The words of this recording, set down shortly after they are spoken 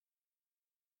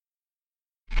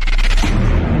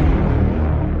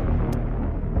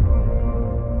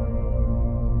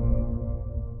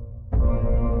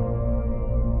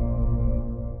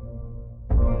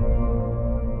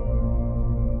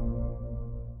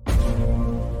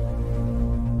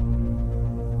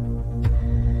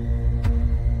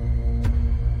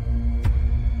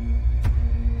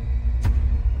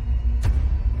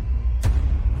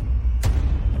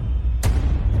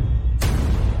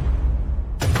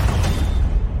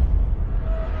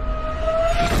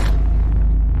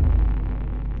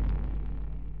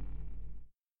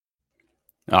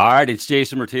All right, it's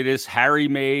Jason Myrtetus, Harry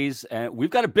Mays, and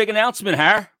we've got a big announcement,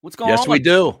 Harry. What's going on? Yes, we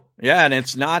do. Yeah, and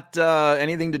it's not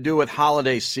anything to do with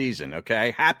holiday season,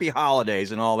 okay? Happy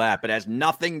holidays and all that, but it has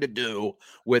nothing to do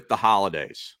with the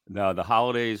holidays. No, the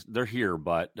holidays, they're here,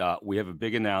 but we have a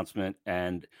big announcement,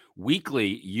 and weekly,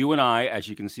 you and I, as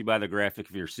you can see by the graphic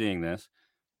if you're seeing this,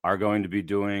 are going to be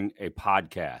doing a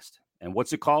podcast. And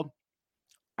what's it called?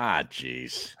 Ah,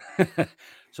 geez.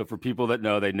 So for people that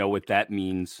know, they know what that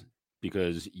means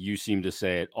because you seem to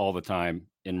say it all the time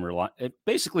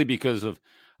basically because of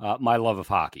my love of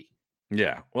hockey.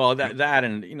 Yeah, well, that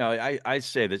and, you know, I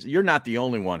say this. You're not the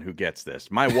only one who gets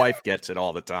this. My wife gets it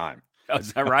all the time. Oh,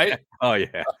 is that right? Oh,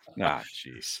 yeah. Ah,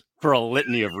 jeez. For a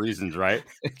litany of reasons, right?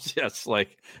 It's just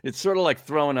like, it's sort of like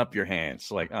throwing up your hands.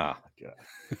 Like, oh, God.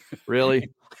 Really?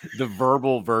 The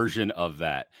verbal version of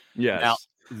that. Yes. Now,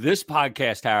 this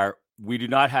podcast, Howard, we do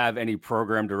not have any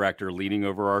program director leaning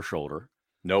over our shoulder.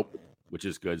 Nope. Which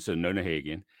is good. So no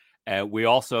Nahagian. And we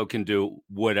also can do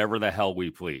whatever the hell we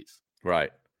please.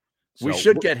 Right. So we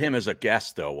should get him as a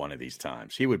guest, though, one of these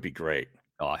times. He would be great.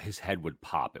 Oh, his head would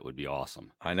pop. It would be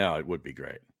awesome. I know. It would be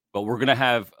great. But we're going to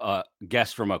have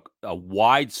guests from a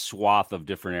wide swath of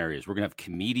different areas. We're going to have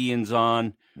comedians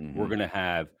on. Mm-hmm. We're going to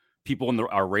have people in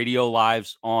our radio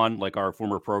lives on, like our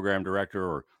former program director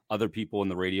or other people in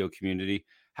the radio community.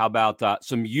 How about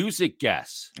some music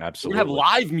guests? Absolutely. We're going to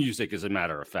have live music, as a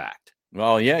matter of fact.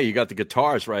 Well, yeah, you got the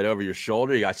guitars right over your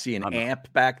shoulder. I see an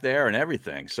amp back there and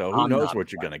everything. So who knows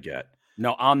what you're going to get?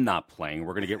 No, I'm not playing.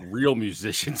 We're going to get real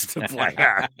musicians to play.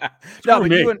 No,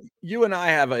 but you and I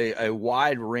have a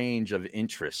wide range of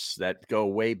interests that go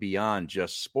way beyond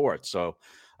just sports. So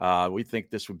we think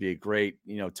this would be a great,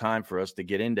 time for us to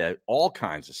get into all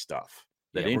kinds of stuff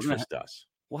that interests us.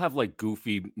 We'll have like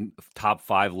goofy top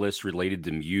 5 lists related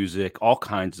to music, all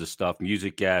kinds of stuff,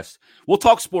 music guests. We'll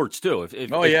talk sports too. If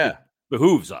it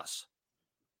behooves us,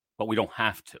 but we don't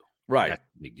have to. Right. That's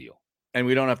a big deal. And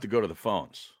we don't have to go to the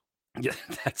phones. Yeah,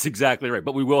 that's exactly right.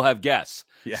 But we will have guests.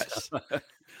 Yes.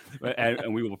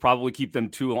 and we will probably keep them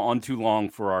too long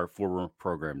for our former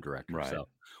program director. Right. So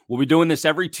we'll be doing this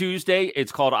every Tuesday.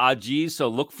 It's called OGs, so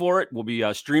look for it. We'll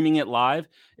be streaming it live.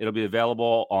 It'll be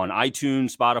available on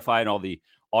iTunes, Spotify, and all the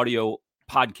audio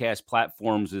podcast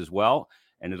platforms as well.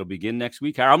 And it'll begin next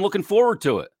week. I'm looking forward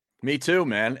to it. Me too,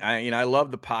 man. I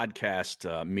love the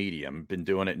podcast medium. Been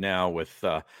doing it now with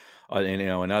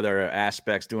in other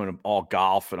aspects, doing all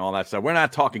golf and all that stuff. We're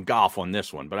not talking golf on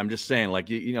this one, but I'm just saying, like,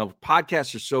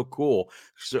 podcasts are so cool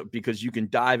because you can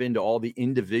dive into all the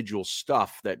individual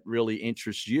stuff that really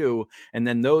interests you. And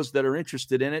then those that are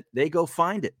interested in it, they go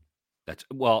find it.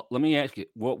 Let me ask you,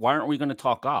 why aren't we going to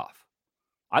talk golf?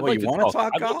 I'd like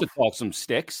to talk some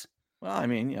sticks. Well, I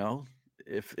mean,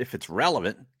 if it's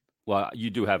relevant. Well, you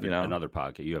do have another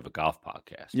podcast. You have a golf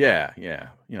podcast. Yeah.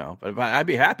 But I'd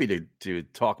be happy to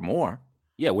talk more.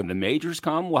 Yeah, when the majors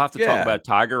come, we'll have to talk about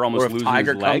Tiger almost losing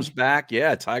Tiger his leg. Comes back.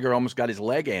 Yeah, Tiger almost got his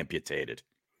leg amputated.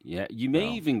 Yeah, you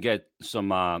may even get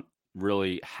some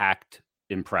really hacked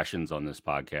impressions on this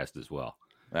podcast as well.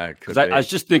 Because I was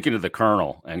just thinking of the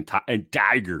Colonel and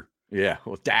Tiger. Yeah,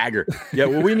 well, Dagger. Yeah,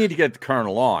 well, we need to get the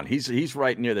Colonel on. He's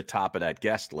right near the top of that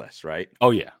guest list, right?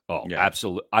 Oh, yeah. Oh, yeah.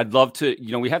 Absolutely. I'd love to,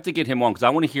 we have to get him on because I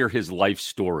want to hear his life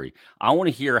story. I want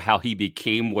to hear how he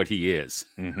became what he is.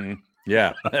 Mm-hmm.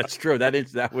 Yeah, that's true.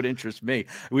 That would interest me.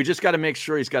 We just got to make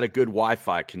sure he's got a good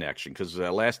Wi-Fi connection because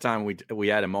last time we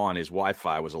had him on, his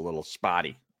Wi-Fi was a little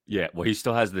spotty. Yeah, well, he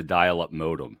still has the dial-up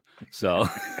modem. So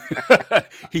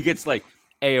he gets like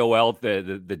AOL,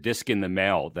 the disc in the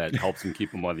mail that helps him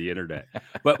keep him on the internet.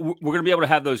 But we're going to be able to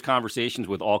have those conversations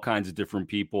with all kinds of different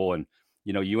people. And,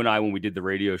 you and I, when we did the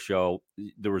radio show,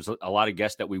 there was a lot of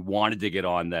guests that we wanted to get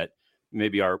on that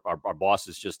maybe our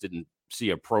bosses just didn't see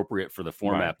appropriate for the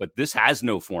format. Right. But this has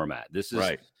no format. This is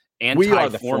anti-format. We are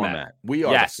the format. We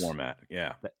are the format.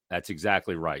 Yeah. That's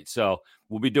exactly right. So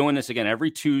we'll be doing this again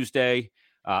every Tuesday.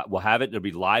 We'll have it. It'll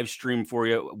be live streamed for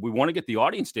you. We want to get the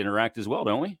audience to interact as well,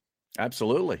 don't we?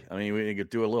 Absolutely. I mean, we could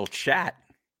do a little chat.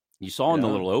 You saw in the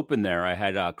little open there, I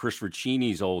had Chris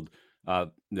Riccini's old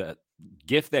the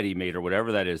GIF that he made or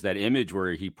whatever that is, that image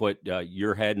where he put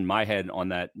your head and my head on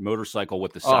that motorcycle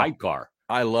with the sidecar.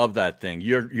 I love that thing.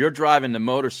 You're driving the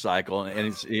motorcycle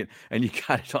and and you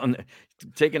got it on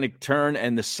taking a turn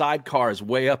and the sidecar is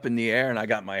way up in the air and I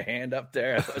got my hand up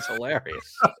there. That's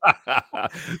hilarious.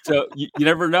 So you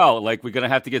never know. Like we're going to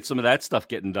have to get some of that stuff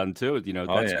getting done too.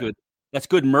 That's good. That's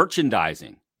good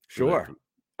merchandising. Sure.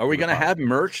 Are we going to have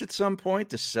merch at some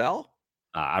point to sell?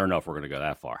 I don't know if we're going to go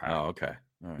that far. Oh, okay.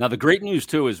 All right. Now, the great news,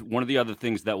 too, is one of the other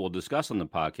things that we'll discuss on the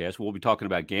podcast. We'll be talking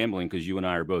about gambling because you and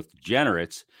I are both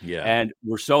degenerates. Yeah. And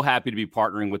we're so happy to be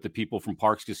partnering with the people from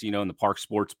Parks Casino and the Parks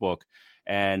Sportsbook.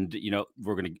 And,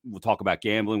 we'll talk about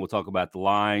gambling. We'll talk about the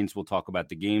lines. We'll talk about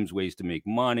the games, ways to make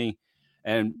money.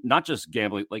 And not just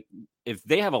gambling. Like, if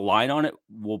they have a line on it,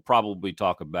 we'll probably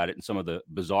talk about it and some of the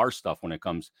bizarre stuff when it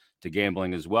comes to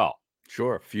gambling as well.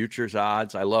 Sure. Futures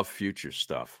odds. I love futures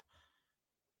stuff.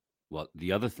 Well,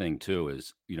 the other thing, too,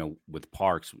 is, with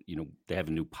Parks, they have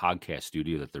a new podcast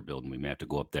studio that they're building. We may have to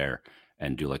go up there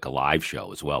and do like a live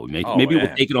show as well. Maybe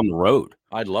we'll take it on the road.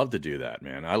 I'd love to do that,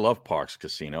 man. I love Parks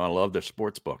Casino. I love their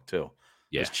sports book, too.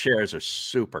 Yeah. Those chairs are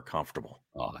super comfortable.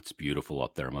 Oh, it's beautiful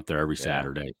up there. I'm up there every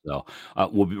Saturday. So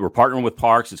we're partnering with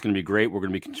Parks. It's going to be great. We're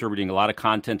going to be contributing a lot of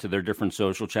content to their different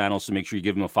social channels. So make sure you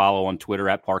give them a follow on Twitter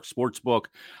at Parks Sportsbook,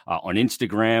 on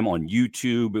Instagram, on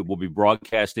YouTube. We'll be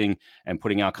broadcasting and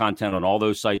putting out content on all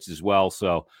those sites as well.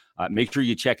 So make sure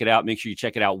you check it out. Make sure you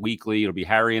check it out weekly. It'll be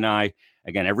Harry and I.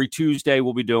 Again, every Tuesday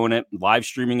we'll be doing it, live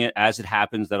streaming it as it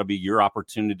happens. That'll be your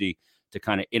opportunity to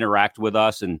kind of interact with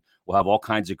us, and we'll have all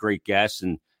kinds of great guests.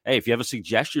 And hey, if you have a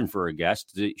suggestion for a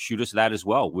guest, shoot us that as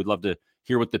well. We'd love to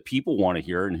hear what the people want to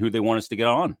hear and who they want us to get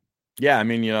on. Yeah, I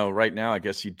mean, right now, I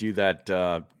guess you do that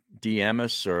DM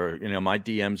us, or, my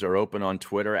DMs are open on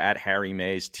Twitter at Harry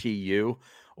Mays TU,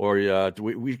 or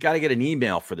we've got to get an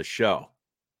email for the show.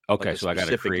 Okay, like so I got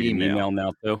to create an email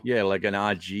now too? Yeah, like an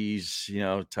OGs,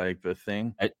 type of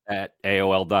thing. At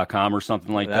AOL.com or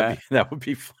something like that? That would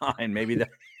be fine. Maybe that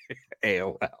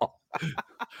AOL.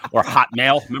 Or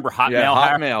Hotmail. Remember Hotmail? Yeah,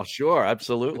 Hotmail. Sure,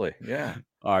 absolutely. Yeah.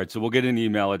 All right, so we'll get an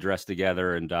email address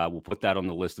together, and we'll put that on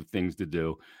the list of things to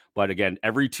do. But again,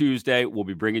 every Tuesday we'll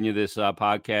be bringing you this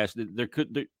podcast.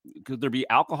 Could there be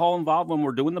alcohol involved when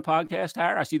we're doing the podcast,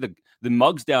 Harry? I see the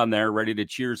mugs down there ready to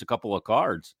cheers a couple of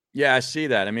cards. Yeah, I see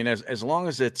that. I mean, as long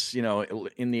as it's,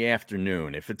 in the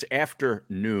afternoon. If it's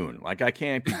afternoon, like I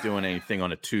can't be doing anything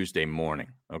on a Tuesday morning.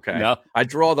 Okay. No? I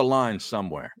draw the line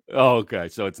somewhere. Oh, okay.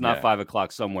 So it's not 5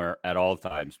 o'clock somewhere at all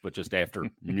times, but just after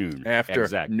noon. After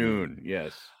noon.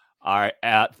 Yes. All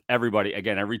right. Everybody,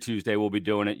 again, every Tuesday we'll be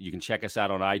doing it. You can check us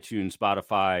out on iTunes,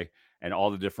 Spotify, and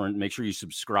all the different. Make sure you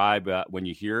subscribe when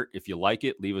you hear it. If you like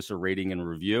it, leave us a rating and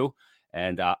review.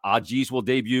 And OGs will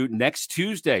debut next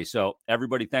Tuesday. So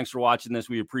everybody, thanks for watching this.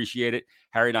 We appreciate it.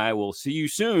 Harry and I will see you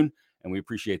soon, and we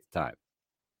appreciate the time.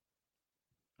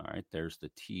 All right, there's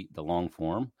the long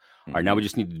form. All right, now we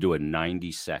just need to do a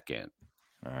 90-second.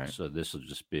 All right. So this will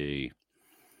just be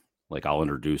like I'll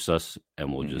introduce us,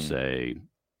 and we'll just say,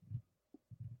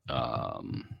 all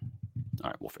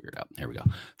right, we'll figure it out. Here we go.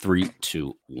 3,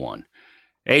 2, 1.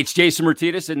 Hey, it's Jason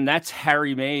Myrtetus, and that's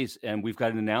Harry Mays, and we've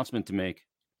got an announcement to make.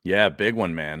 Yeah, big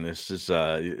one, man. This is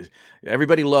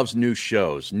everybody loves new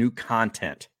shows, new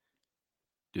content.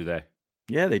 Do they?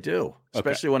 Yeah, they do,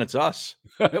 especially when it's us.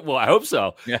 Well, I hope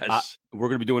so. Yes. We're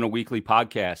going to be doing a weekly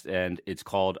podcast, and it's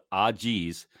called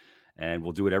OGs, and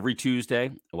we'll do it every Tuesday.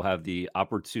 We'll have the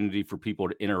opportunity for people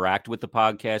to interact with the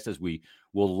podcast as we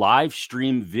will live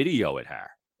stream video at Har.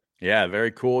 Yeah,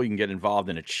 very cool. You can get involved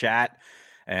in a chat.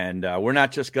 And we're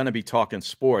not just going to be talking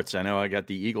sports. I know I got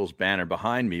the Eagles banner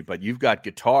behind me, but you've got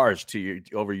guitars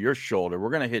over your shoulder. We're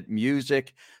going to hit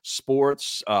music,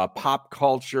 sports, pop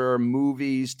culture,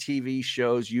 movies, TV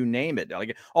shows, you name it.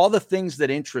 Like all the things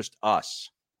that interest us.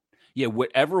 Yeah,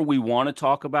 whatever we want to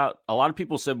talk about. A lot of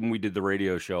people said when we did the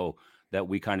radio show that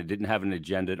we kind of didn't have an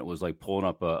agenda, and it was like pulling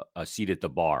up a seat at the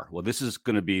bar. Well, this is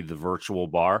going to be the virtual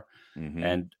bar. Mm-hmm.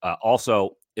 And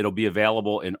also, it'll be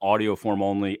available in audio form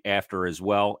only after as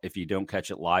well if you don't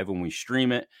catch it live when we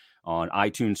stream it on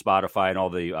iTunes, Spotify, and all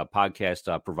the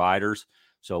podcast providers.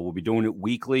 So we'll be doing it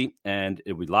weekly, and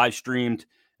it'll be live streamed.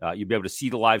 You'll be able to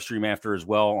see the live stream after as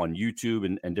well on YouTube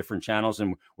and different channels.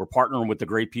 And we're partnering with the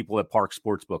great people at Parks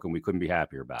Sportsbook, and we couldn't be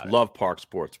happier about it. Love Parks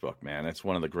Sportsbook, man. It's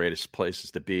one of the greatest places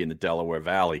to be in the Delaware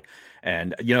Valley.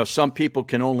 And, some people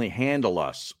can only handle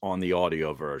us on the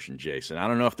audio version, Jason. I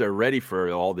don't know if they're ready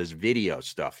for all this video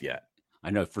stuff yet.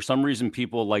 I know. For some reason,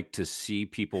 people like to see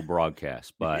people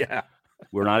broadcast, but yeah.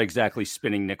 We're not exactly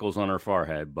spinning nickels on our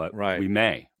forehead, but we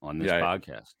may on this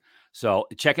podcast. So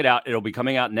check it out. It'll be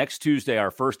coming out next Tuesday,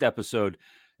 our first episode.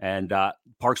 And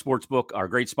Park Sportsbook, our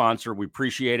great sponsor. We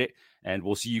appreciate it. And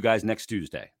we'll see you guys next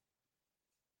Tuesday.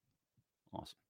 Awesome.